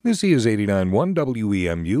This is 89.1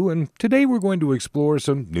 WEMU, and today we're going to explore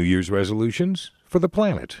some New Year's resolutions for the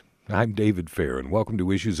planet. I'm David Fair, and welcome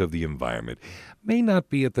to Issues of the Environment. May not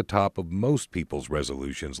be at the top of most people's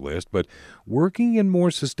resolutions list, but working in more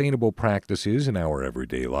sustainable practices in our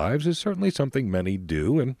everyday lives is certainly something many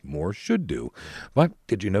do and more should do. But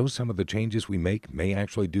did you know some of the changes we make may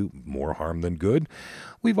actually do more harm than good?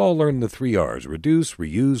 We've all learned the 3 R's: reduce,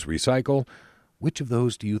 reuse, recycle. Which of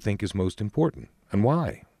those do you think is most important, and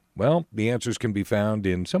why? Well, the answers can be found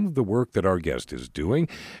in some of the work that our guest is doing.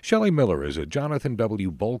 Shelie Miller is a Jonathan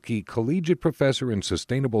W. Bulke Collegiate Professor in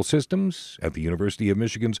Sustainable Systems at the University of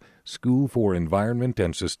Michigan's School for Environment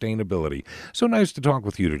and Sustainability. So nice to talk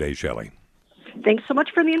with you today, Shelie. Thanks so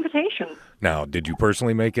much for the invitation. Now, did you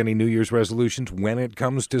personally make any New Year's resolutions when it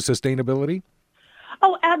comes to sustainability?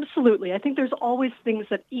 Oh, absolutely. I think there's always things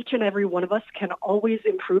that each and every one of us can always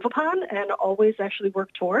improve upon and always actually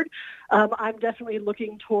work toward. I'm definitely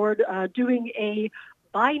looking toward doing a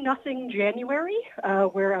Buy Nothing January,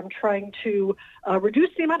 where I'm trying to reduce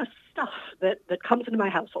the amount of stuff that comes into my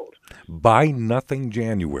household. Buy Nothing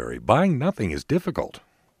January. Buying nothing is difficult.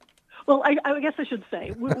 Well, I guess I should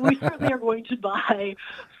say, we certainly are going to buy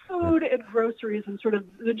food and groceries and sort of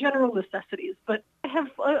the general necessities, but I have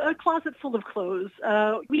a closet full of clothes.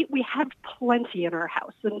 We have plenty in our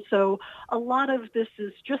house, and so a lot of this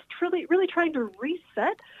is just really trying to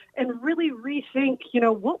reset and really rethink,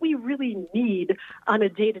 what we really need on a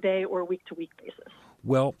day-to-day or week-to-week basis.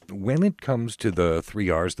 Well, when it comes to the 3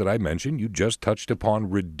 R's that I mentioned, you just touched upon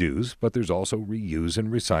reduce, but there's also reuse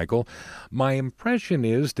and recycle. My impression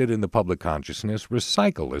is that in the public consciousness,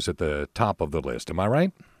 recycle is at the top of the list. Am I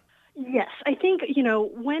right? Yes, I think,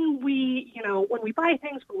 when we buy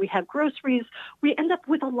things, when we have groceries, we end up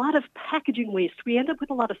with a lot of packaging waste. We end up with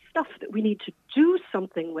a lot of stuff that we need to do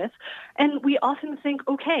something with. And we often think,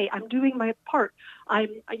 okay, I'm doing my part. I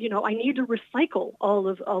need to recycle all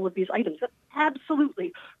of these items.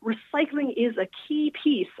 Absolutely. Recycling is a key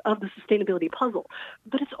piece of the sustainability puzzle,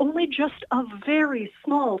 but it's only just a very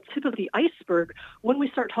small tip of the iceberg when we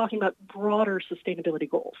start talking about broader sustainability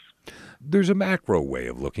goals. There's a macro way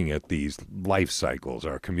of looking at these life cycles,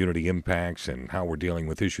 our community impacts, and how we're dealing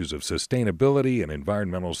with issues of sustainability and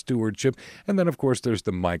environmental stewardship. And then, of course, there's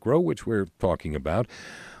the micro, which we're talking about.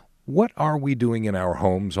 What are we doing in our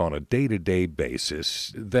homes on a day-to-day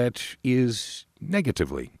basis that is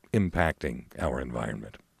negatively impacting our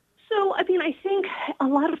environment? So, I think a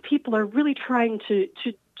lot of people are really trying to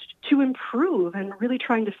improve and really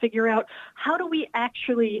trying to figure out how do we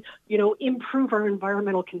actually, improve our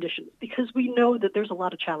environmental conditions, because we know that there's a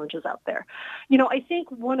lot of challenges out there. I think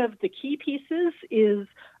one of the key pieces is,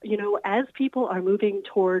 as people are moving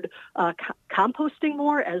toward composting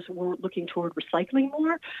more, as we're looking toward recycling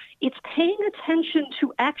more, it's paying attention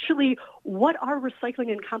to actually what our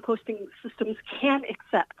recycling and composting systems can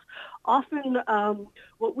accept. Often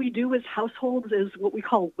what we do as households is what we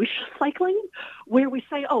call wish cycling, where we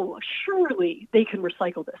say, oh, surely they can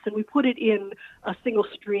recycle this. And we put it in a single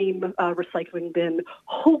stream recycling bin,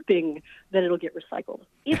 hoping that it'll get recycled.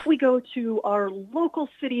 If we go to our local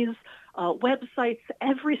cities' websites,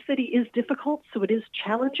 every city is difficult, so it is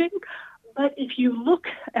challenging. But if you look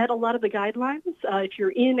at a lot of the guidelines, if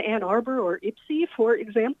you're in Ann Arbor or Ypsi, for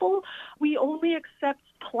example, we only accept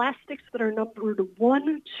plastics that are numbered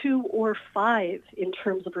 1, 2, or 5 in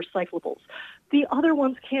terms of recyclables. The other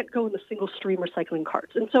ones can't go in the single stream recycling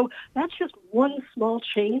carts. And so that's just one small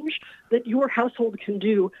change that your household can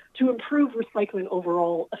do to improve recycling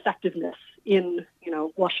overall effectiveness in,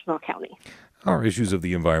 Washtenaw County. Our Issues of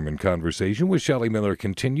the Environment conversation with Shelie Miller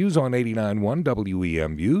continues on 89.1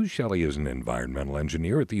 WEMU. Shelie is an environmental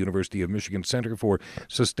engineer at the University of Michigan Center for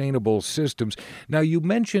Sustainable Systems. Now, you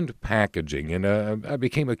mentioned packaging, and I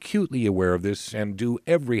became acutely aware of this and do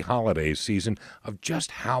every holiday season of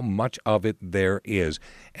just how much of it there is.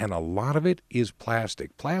 And a lot of it is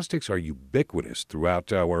plastic. Plastics are ubiquitous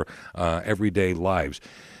throughout our everyday lives.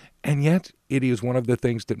 And yet, it is one of the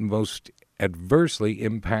things that most adversely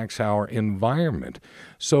impacts our environment.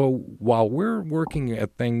 So while we're working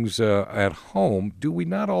at things at home, do we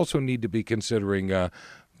not also need to be considering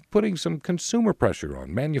putting some consumer pressure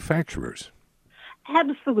on manufacturers?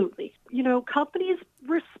 Absolutely. Companies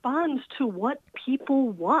respond to what people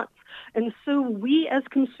want. And so we as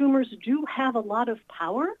consumers do have a lot of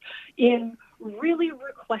power in really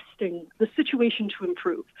requesting the situation to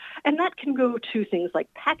improve. And that can go to things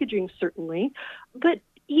like packaging, certainly, but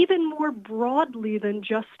even more broadly than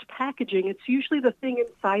just packaging, it's usually the thing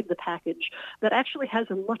inside the package that actually has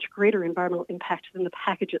a much greater environmental impact than the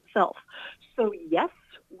package itself. So yes,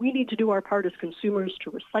 we need to do our part as consumers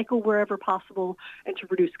to recycle wherever possible and to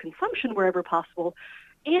reduce consumption wherever possible.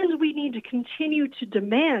 And we need to continue to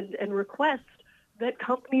demand and request that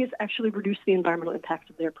companies actually reduce the environmental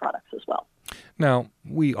impact of their products as well. Now,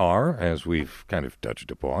 we are, as we've kind of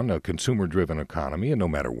touched upon, a consumer-driven economy, and no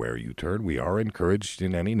matter where you turn, we are encouraged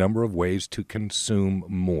in any number of ways to consume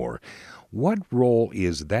more. What role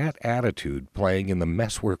is that attitude playing in the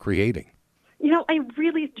mess we're creating? I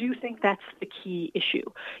really do think that's the key issue,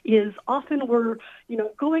 is often we're,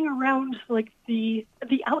 going around like the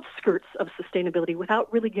outskirts of sustainability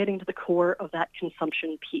without really getting to the core of that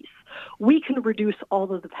consumption piece. We can reduce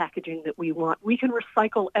all of the packaging that we want. We can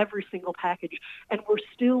recycle every single package, and we're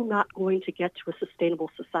still not going to get to a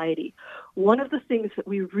sustainable society. One of the things that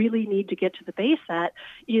we really need to get to the base at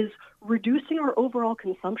is reducing our overall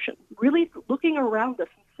consumption, really looking around us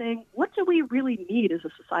and saying, what do we really need as a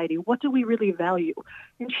society? What do we really value?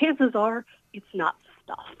 And chances are it's not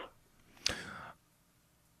stuff.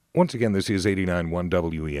 Once again, this is 89.1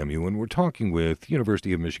 WEMU, and we're talking with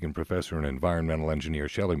University of Michigan professor and environmental engineer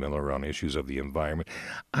Shelie Miller on issues of the environment.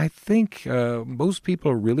 I think most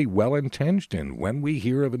people are really well-intentioned, and when we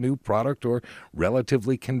hear of a new product or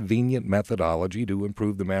relatively convenient methodology to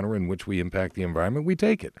improve the manner in which we impact the environment, we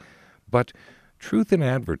take it. But truth in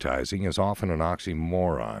advertising is often an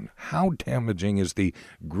oxymoron. How damaging is the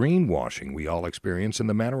greenwashing we all experience in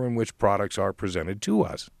the manner in which products are presented to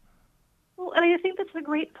us? Well, and I think that's a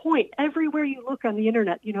great point. Everywhere you look on the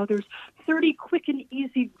internet, there's 30 quick and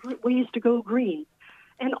easy ways to go green.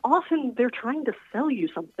 And often they're trying to sell you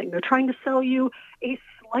something. They're trying to sell you a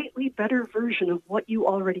slightly better version of what you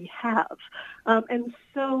already have. And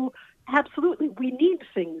so absolutely, we need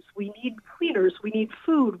things. We need cleaners. We need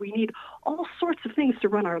food. We need all sorts of things to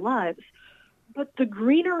run our lives. But the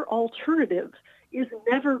greener alternative is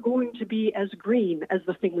never going to be as green as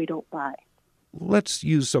the thing we don't buy. Let's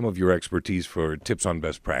use some of your expertise for tips on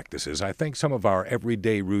best practices. I think some of our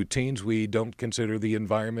everyday routines, we don't consider the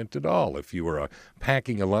environment at all. If you were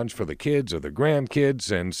packing a lunch for the kids or the grandkids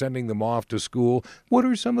and sending them off to school, what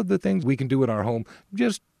are some of the things we can do in our home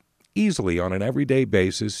just easily on an everyday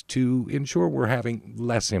basis to ensure we're having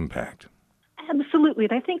less impact? Absolutely.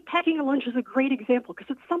 And I think packing a lunch is a great example because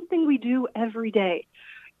it's something we do every day.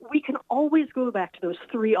 We can always go back to those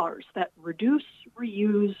 3 R's, that reduce,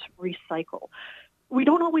 reuse, recycle. We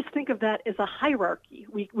don't always think of that as a hierarchy.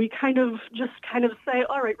 We kind of say,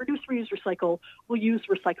 all right, reduce, reuse, recycle, we'll use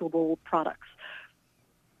recyclable products.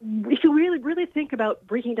 If you really think about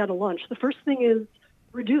breaking down a lunch, the first thing is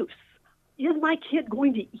reduce. Is my kid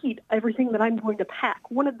going to eat everything that I'm going to pack?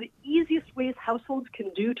 One of the easiest ways households can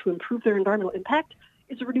do to improve their environmental impact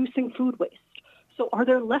is reducing food waste. So are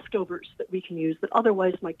there leftovers that we can use that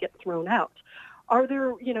otherwise might get thrown out? Are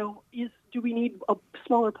there, do we need a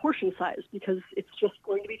smaller portion size because it's just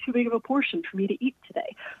going to be too big of a portion for me to eat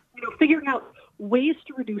today? Figuring out ways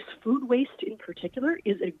to reduce food waste in particular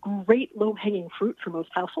is a great low-hanging fruit for most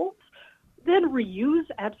households. Then reuse,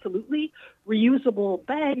 absolutely. Reusable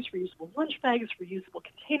bags, reusable lunch bags, reusable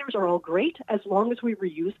containers are all great as long as we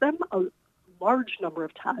reuse them a large number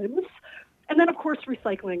of times. And then, of course,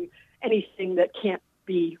 recycling anything that can't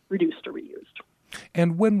be reduced or reused.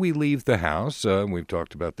 And when we leave the house, we've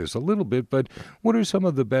talked about this a little bit, but what are some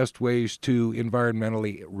of the best ways to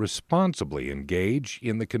environmentally responsibly engage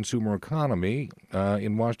in the consumer economy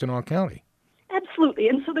in Washtenaw County? Absolutely.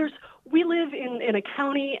 And so we live in a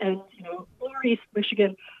county and,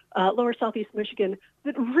 lower southeast Michigan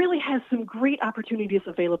that really has some great opportunities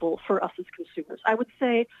available for us as consumers. I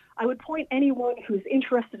would point anyone who's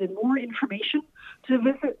interested in more information to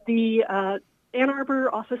visit the Ann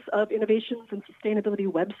Arbor Office of Innovations and Sustainability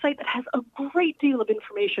website that has a great deal of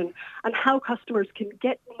information on how customers can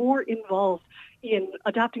get more involved in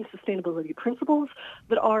adopting sustainability principles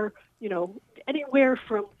that are, anywhere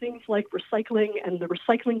from things like recycling and the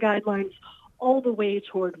recycling guidelines all the way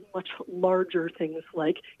toward much larger things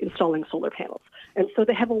like installing solar panels. And so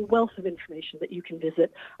they have a wealth of information that you can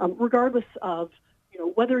visit, regardless of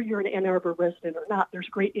whether you're an Ann Arbor resident or not. There's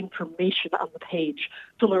great information on the page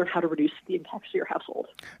to learn how to reduce the impacts of your household.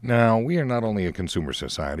 Now, we are not only a consumer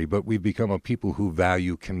society, but we've become a people who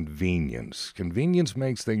value convenience. Convenience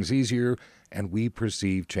makes things easier, and we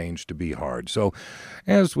perceive change to be hard. So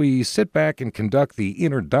as we sit back and conduct the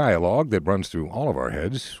inner dialogue that runs through all of our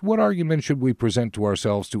heads, what argument should we present to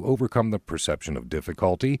ourselves to overcome the perception of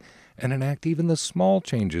difficulty and enact even the small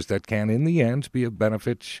changes that can, in the end, be of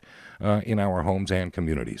benefit in our homes and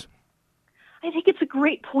communities? I think it's a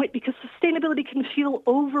great point because sustainability can feel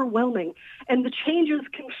overwhelming and the changes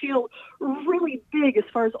can feel really big as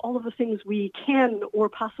far as all of the things we can or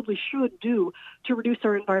possibly should do to reduce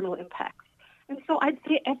our environmental impacts. And so I'd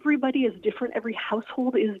say everybody is different. Every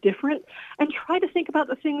household is different. And try to think about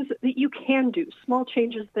the things that you can do, small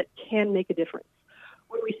changes that can make a difference.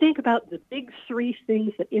 When we think about the big three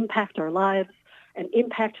things that impact our lives and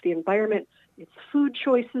impact the environment, it's food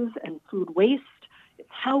choices and food waste, it's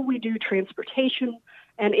how we do transportation,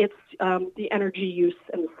 and it's the energy use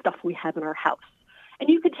and the stuff we have in our house. And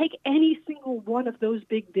you could take any single one of those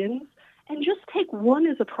big bins and just take one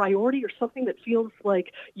as a priority or something that feels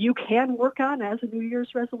like you can work on as a New Year's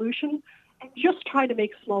resolution, and just try to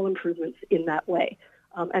make small improvements in that way.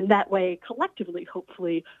 And that way, collectively,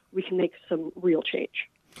 hopefully, we can make some real change.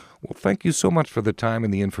 Well, thank you so much for the time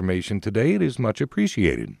and the information today. It is much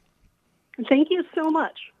appreciated. Thank you so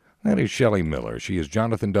much. That is Shelie Miller. She is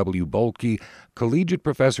Jonathan W. Bolke, Collegiate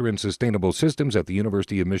Professor in Sustainable Systems at the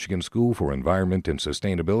University of Michigan School for Environment and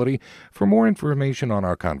Sustainability. For more information on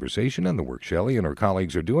our conversation and the work Shelie and her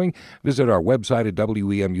colleagues are doing, visit our website at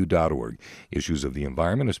WEMU.org. Issues of the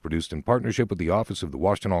Environment is produced in partnership with the Office of the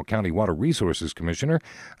Washtenaw County Water Resources Commissioner.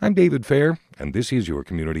 I'm David Fair, and this is your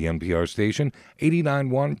community NPR station,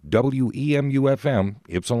 89.1 WEMU-FM,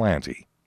 Ypsilanti.